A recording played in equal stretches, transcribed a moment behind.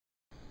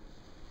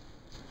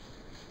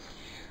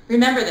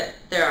Remember that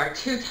there are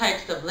two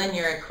types of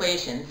linear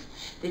equations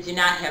that do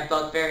not have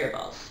both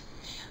variables.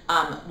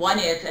 One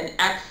is an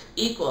x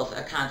equals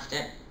a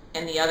constant,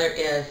 and the other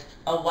is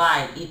a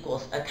y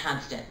equals a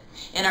constant.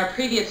 In our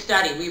previous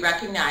study, we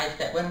recognized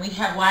that when we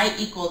have y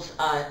equals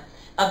a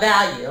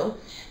value,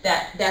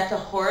 that's a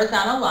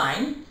horizontal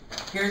line.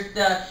 Here's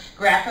the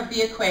graph of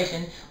the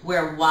equation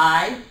where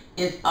y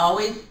is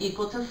always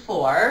equal to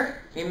 4.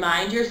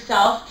 Remind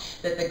yourself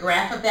that the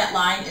graph of that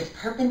line is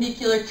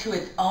perpendicular to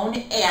its own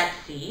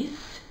axis.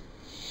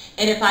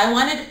 And if I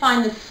wanted to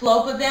find the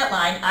slope of that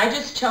line, I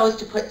just chose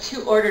to put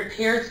two ordered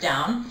pairs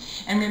down.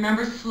 And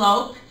remember,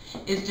 slope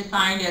is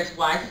defined as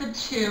y sub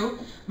 2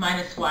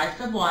 minus y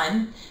sub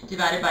 1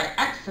 divided by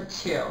x sub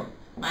 2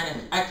 minus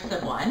x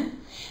sub 1.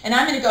 And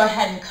I'm going to go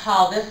ahead and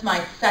call this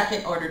my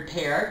second ordered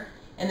pair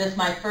and this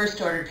my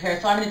first ordered pair.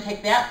 So I'm going to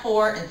take that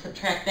 4 and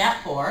subtract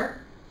that 4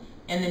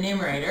 in the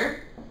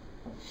numerator.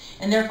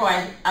 And therefore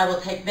I will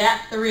take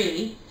that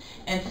 3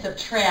 and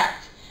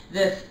subtract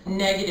this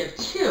negative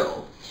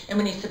 2. And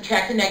when you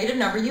subtract the negative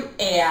number, you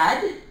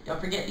add. Don't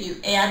forget that you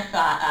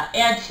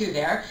add 2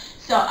 there.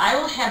 So I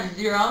will have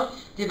 0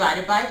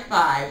 divided by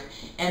 5,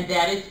 and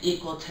that is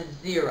equal to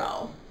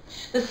 0.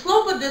 The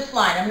slope of this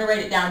line, I'm going to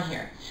write it down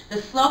here.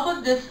 The slope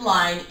of this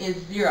line is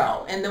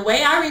 0. And the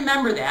way I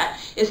remember that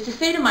is to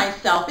say to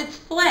myself, it's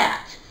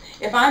flat.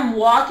 If I'm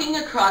walking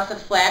across a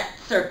flat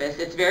surface,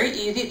 it's very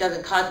easy. It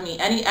doesn't cause me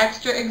any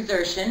extra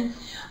exertion.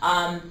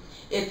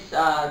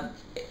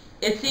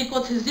 It's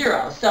equal to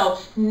 0. So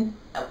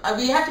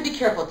we have to be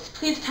careful.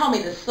 Please tell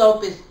me the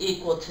slope is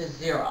equal to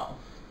 0.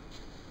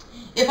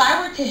 If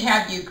I were to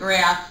have you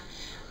graph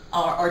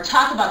or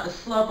talk about the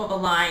slope of a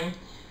line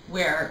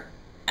where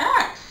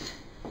x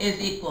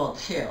is equal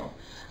to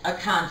a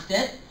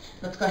constant,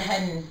 let's go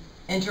ahead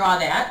and draw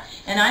that.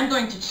 And I'm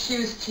going to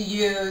choose to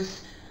use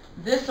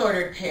this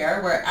ordered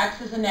pair where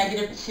x is a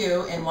negative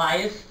 2 and y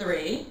is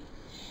 3.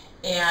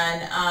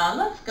 And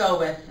let's go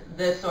with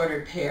this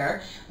ordered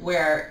pair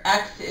where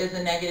x is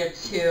a negative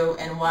 2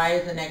 and y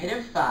is a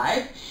negative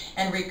 5.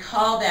 And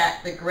recall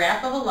that the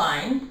graph of a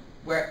line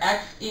where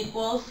x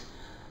equals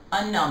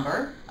a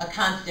number, a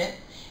constant,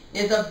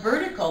 is a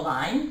vertical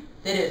line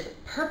that is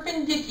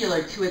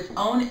perpendicular to its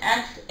own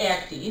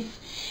x-axis.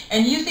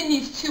 And using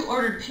these two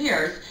ordered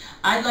pairs,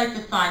 I'd like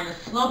to find the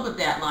slope of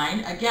that line,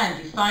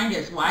 again defined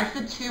as y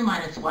sub 2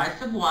 minus y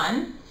sub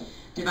 1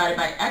 divided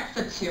by x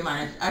sub 2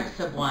 minus x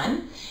sub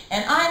 1.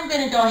 And I'm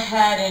going to go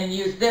ahead and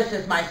use this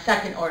as my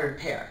second ordered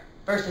pair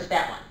versus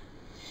that one.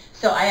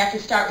 So I have to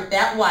start with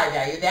that y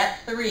value,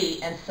 that 3,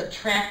 and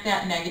subtract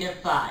that negative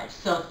 5.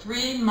 So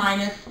 3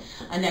 minus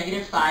a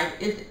negative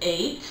 5 is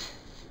 8.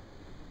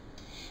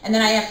 And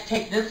then I have to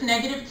take this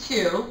negative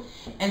 2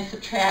 and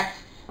subtract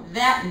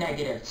that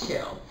negative 2.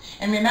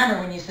 And remember,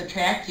 when you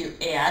subtract, you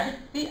add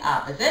the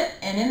opposite.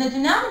 And in the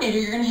denominator,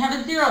 you're going to have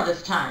a 0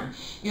 this time.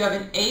 You have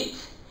an 8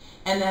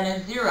 and then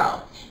a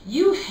 0.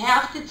 You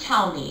have to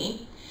tell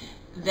me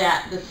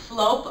that the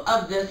slope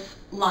of this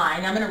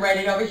line, I'm going to write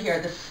it over here,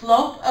 the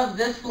slope of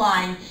this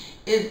line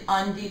is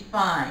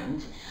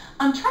undefined.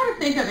 I'm trying to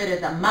think of it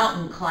as a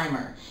mountain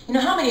climber. You know,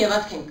 how many of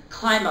us can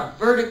climb a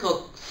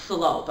vertical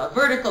slope, a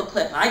vertical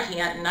cliff? I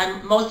can't,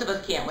 and most of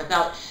us can't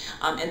without,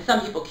 and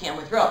some people can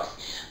with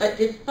ropes. But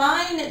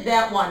define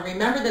that one.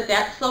 Remember that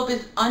that slope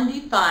is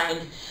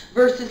undefined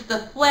versus the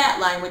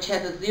flat line, which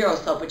has a 0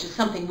 slope, which is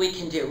something we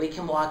can do, we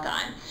can walk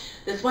on.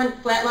 This one,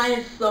 flat line,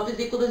 its slope is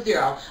equal to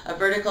 0. A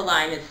vertical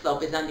line, its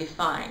slope is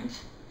undefined.